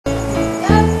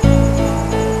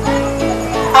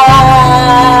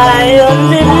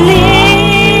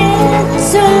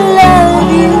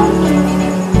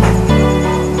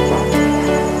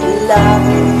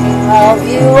love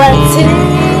you until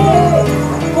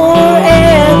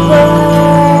forever.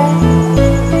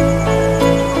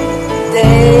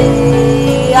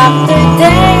 Day after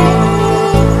day,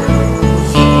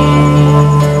 year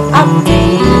after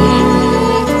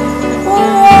year, for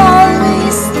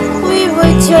always we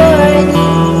were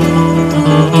journeying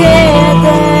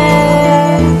together.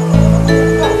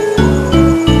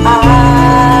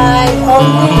 I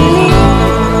only live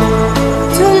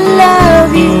to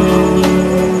love you,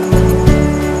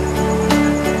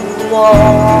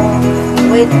 walk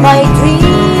with my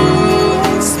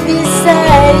dreams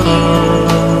beside you,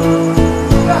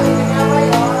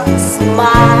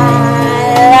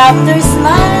 smile after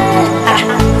smile,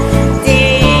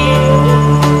 day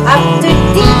after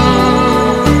day,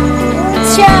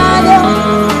 shadow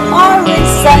or in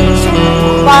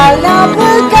sunshine, my love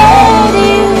will guide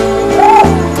you.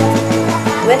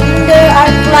 When there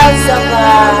are clouds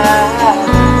above,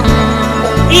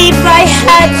 if I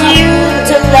had you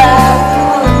to love,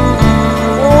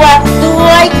 what do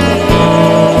I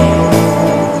care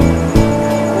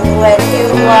when you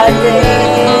are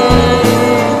there?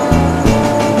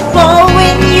 For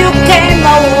when you came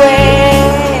away,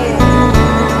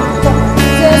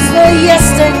 just for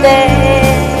yesterday,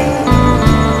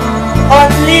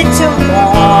 only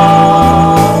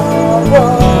tomorrow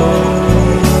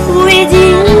with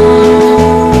you.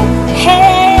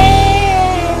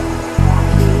 Hey,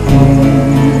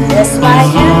 that's my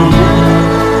hand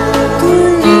to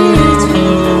lead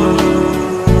you.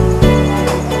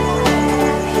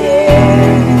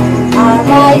 Here are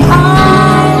my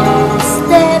arms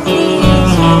that lead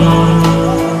you.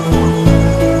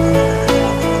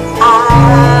 I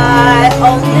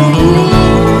only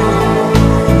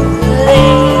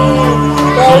live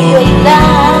for your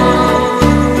love,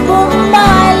 for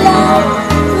my love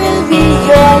will be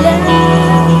your love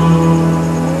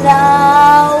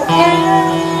now and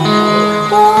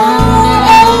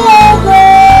forever.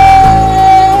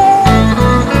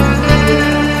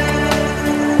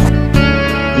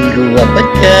 Luwapad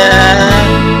ka.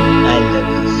 I love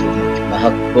you so much,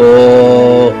 mahal ko.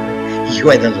 You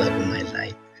are the love of my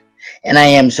life. And I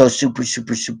am so super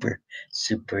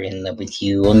in love with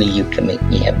you. Only you can make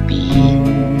me happy.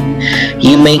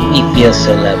 You make me feel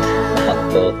so loved, mahal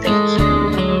ko. Thank you.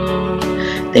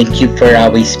 Thank you for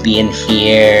always being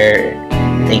here.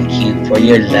 Thank you for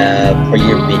your love, for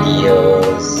your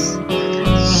videos,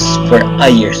 for all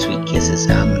your sweet kisses.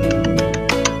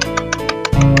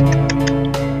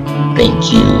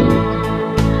 Thank you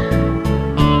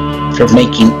for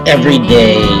making every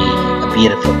day a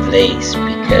beautiful place,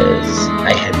 because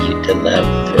I have you to love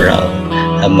for all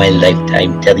of my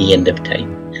lifetime till the end of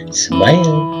time. Smile.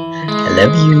 I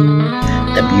love you.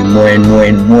 Love you more and more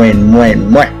and more and more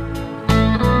and more.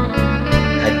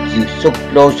 Hug you so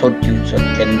close, hold you so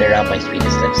tender, all my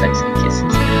sweetest love, hugs and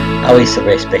kisses. Always so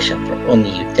very special for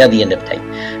only you till the end of time.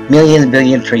 Millions,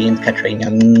 billion, trillion,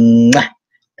 quadrillion. Mwah.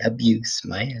 Love you.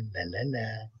 Smile. La la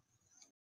la.